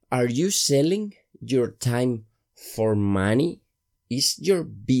Are you selling your time for money? Is your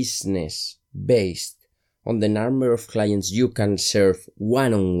business based on the number of clients you can serve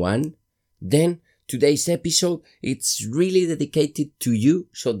one-on-one? Then today's episode, it's really dedicated to you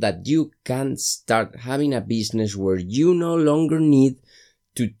so that you can start having a business where you no longer need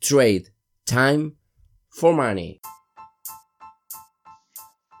to trade time for money.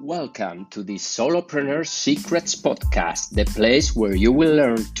 Welcome to the Solopreneur Secrets Podcast, the place where you will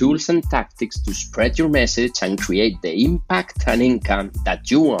learn tools and tactics to spread your message and create the impact and income that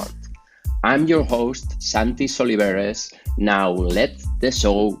you want. I'm your host, Santi Soliveres. Now let the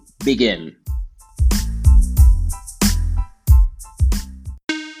show begin.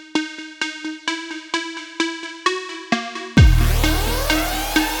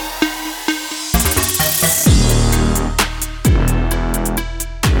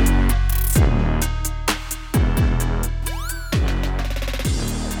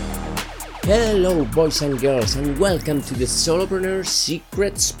 Hello boys and girls, and welcome to the Solopreneur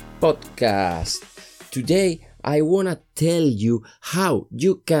Secrets Podcast. Today I wanna tell you how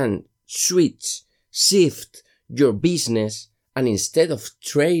you can shift your business, and instead of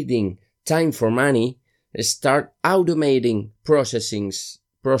trading time for money, start automating processes,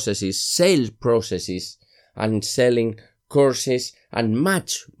 sales processes, and selling courses and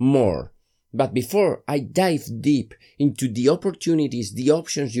much more. But before I dive deep into the opportunities, the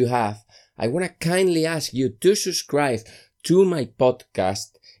options you have, I want to kindly ask you to subscribe to my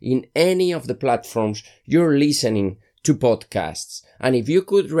podcast in any of the platforms you're listening to podcasts. And if you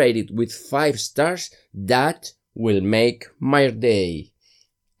could rate it with 5 stars, that will make my day.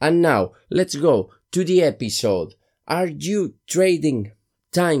 And now, let's go to the episode. Are you trading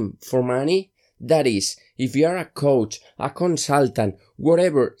time for money? That is, if you are a coach, a consultant,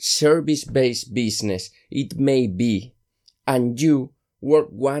 whatever service-based business it may be, and you work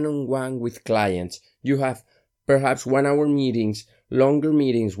one-on-one with clients. You have perhaps 1-hour meetings, longer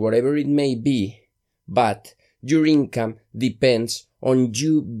meetings, whatever it may be, but your income depends on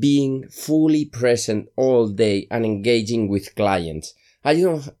you being fully present all day and engaging with clients.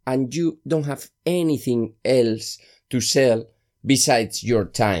 And you don't have anything else to sell besides your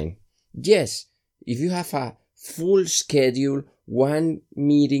time. Yes, if you have a full schedule, one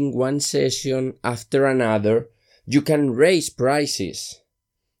meeting, one session after another, you can raise prices,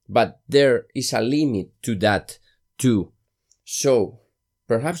 but there is a limit to that too. So,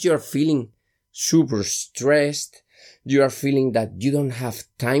 perhaps you are feeling super stressed, you are feeling that you don't have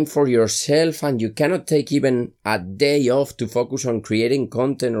time for yourself and you cannot take even a day off to focus on creating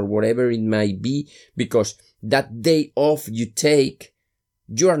content or whatever it might be, because that day off you take,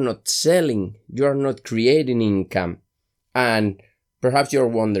 you are not selling, you are not creating income. And perhaps you're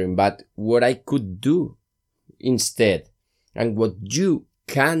wondering, but what I could do instead, and what you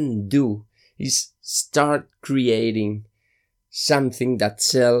can do, is start creating something that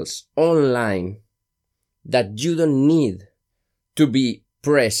sells online, that you don't need to be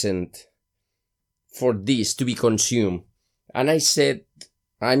present for this to be consumed. And I said,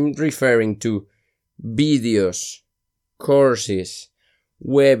 I'm referring to videos, courses,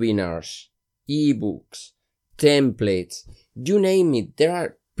 webinars, ebooks, templates, you name it. There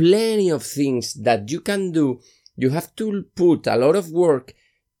are plenty of things that you can do. You have to put a lot of work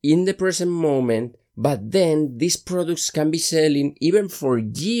in the present moment, but then these products can be selling even for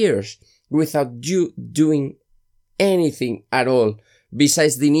years without you doing anything at all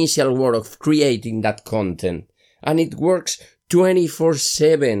besides the initial work of creating that content. And it works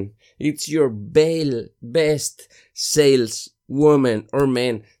 24/7. It's your best sales woman or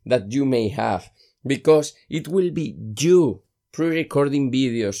man that you may have, because it will be you pre-recording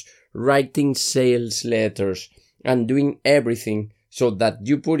videos, writing sales letters, and doing everything so that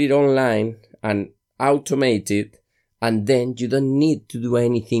you put it online and automate it, and then you don't need to do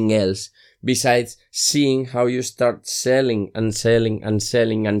anything else besides seeing how you start selling and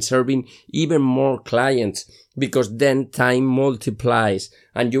serving even more clients, because then time multiplies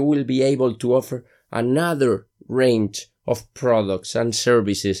and you will be able to offer another range of products and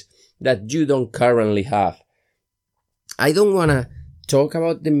services that you don't currently have. I don't want to talk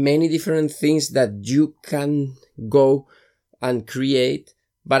about the many different things that you can go and create,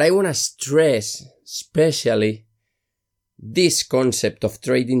 but I want to stress especially this concept of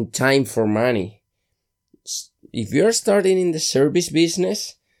trading time for money. If you're starting in the service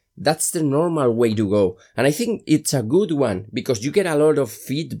business, that's the normal way to go. And I think it's a good one, because you get a lot of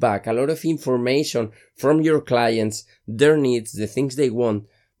feedback, a lot of information from your clients, their needs, the things they want.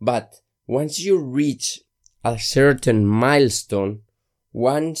 But once you reach a certain milestone,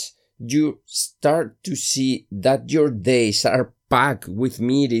 once you start to see that your days are packed with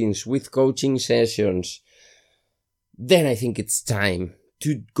meetings, with coaching sessions, then I think it's time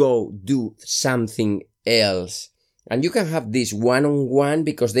to go do something else. And you can have this one-on-one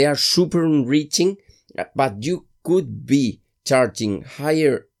because they are super enriching, but you could be charging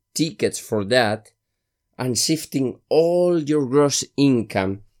higher tickets for that and shifting all your gross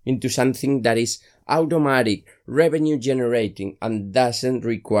income into something that is automatic, revenue generating, and doesn't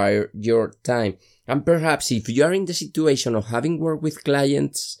require your time. And perhaps if you are in the situation of having worked with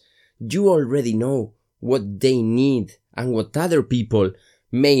clients, you already know what they need and what other people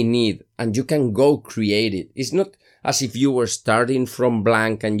may need, and you can go create it. It's not as if you were starting from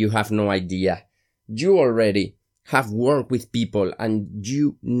blank and you have no idea. You already have worked with people and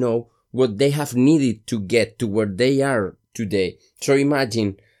you know what they have needed to get to where they are today. So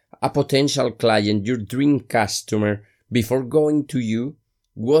imagine a potential client, your dream customer, before going to you,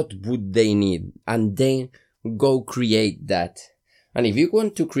 what would they need? And then go create that. And if you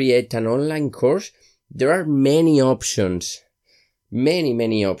want to create an online course, there are many options.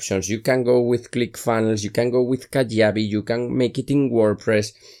 Many options. You can go with ClickFunnels, you can go with Kajabi, you can make it in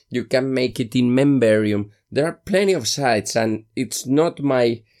WordPress, you can make it in Memberium. There are plenty of sites, and it's not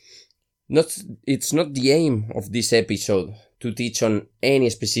the aim of this episode to teach on any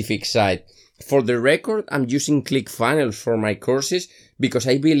specific site. For the record, I'm using ClickFunnels for my courses because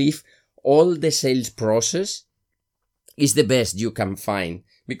I believe all the sales process is the best you can find,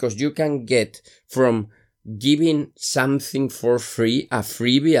 because you can get from giving something for free, a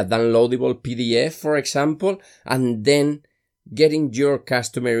freebie, a downloadable PDF, for example, and then getting your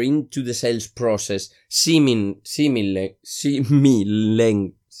customer into the sales process seemingly,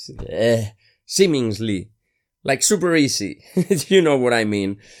 like super easy. You know what I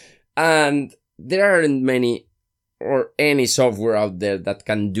mean? And there aren't many or any software out there that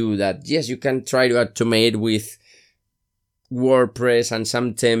can do that. Yes, you can try to automate with WordPress and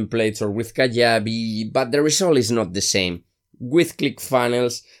some templates, or with Kajabi, but the result is not the same. With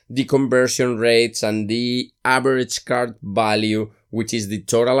ClickFunnels, the conversion rates and the average cart value, which is the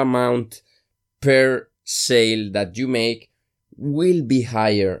total amount per sale that you make, will be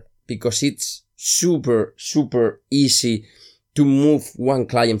higher because it's super easy to move one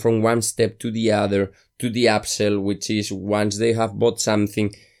client from one step to the other, to the upsell, which is once they have bought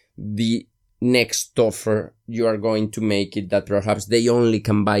something, the next offer you are going to make it that perhaps they only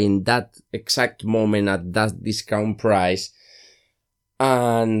can buy in that exact moment at that discount price.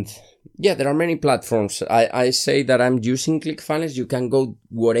 And yeah, there are many platforms. I say that I'm using ClickFunnels. You can go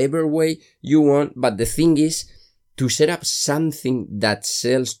whatever way you want, but the thing is, to set up something that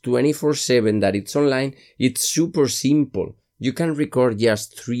sells 24/7, that it's online, it's super simple. You can record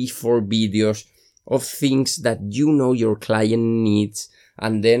just 3-4 videos of things that you know your client needs,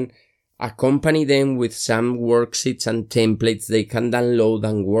 and then accompany them with some worksheets and templates they can download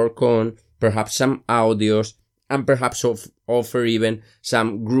and work on, perhaps some audios, and perhaps offer even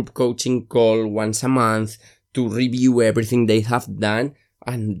some group coaching call once a month to review everything they have done.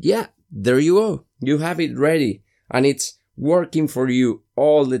 And yeah, there you go. You have it ready, and it's working for you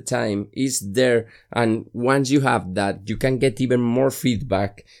all the time. It's there. And once you have that, you can get even more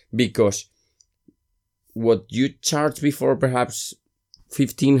feedback, because what you charged before, perhaps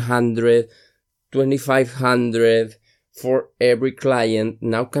 $1,500, $2,500 for every client,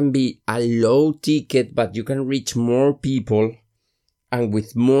 now can be a low ticket, but you can reach more people, and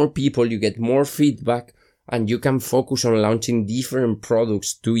with more people you get more feedback, and you can focus on launching different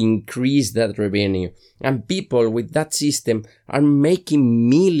products to increase that revenue. And people with that system are making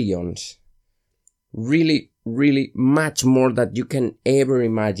millions, really much more than you can ever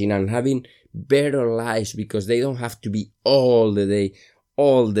imagine, and having better lives because they don't have to be all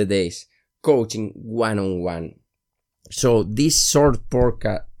the days coaching one-on-one. So this short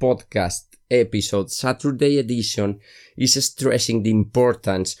podcast episode, Saturday edition, is stressing the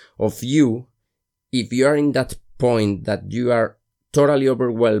importance of you, if you are in that point that you are totally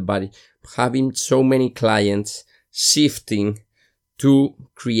overwhelmed by having so many clients, shifting to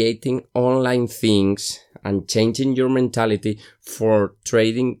creating online things and changing your mentality for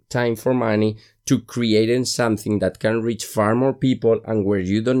trading time for money to creating something that can reach far more people and where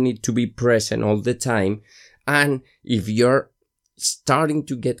you don't need to be present all the time. And if you're starting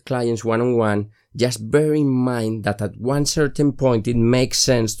to get clients one-on-one, just bear in mind that at one certain point it makes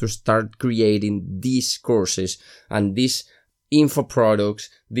sense to start creating these courses and these info products,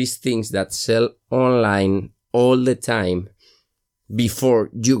 these things that sell online all the time, before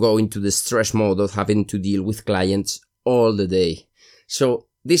you go into the stress mode of having to deal with clients all the day. So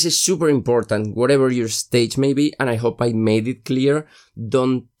this is super important, whatever your stage may be, and I hope I made it clear.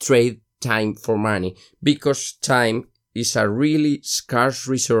 Don't trade time for money, because time is a really scarce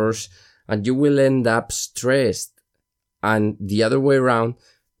resource and you will end up stressed. And the other way around,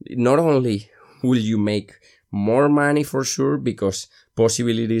 not only will you make more money for sure because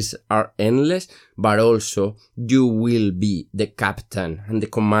possibilities are endless, but also you will be the captain and the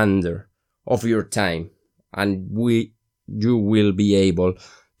commander of your time, and you will be able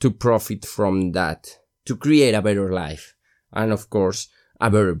to profit from that to create a better life and of course a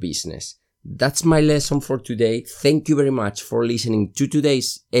better business. That's my lesson for today. Thank you very much for listening to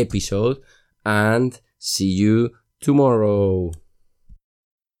today's episode and see you tomorrow.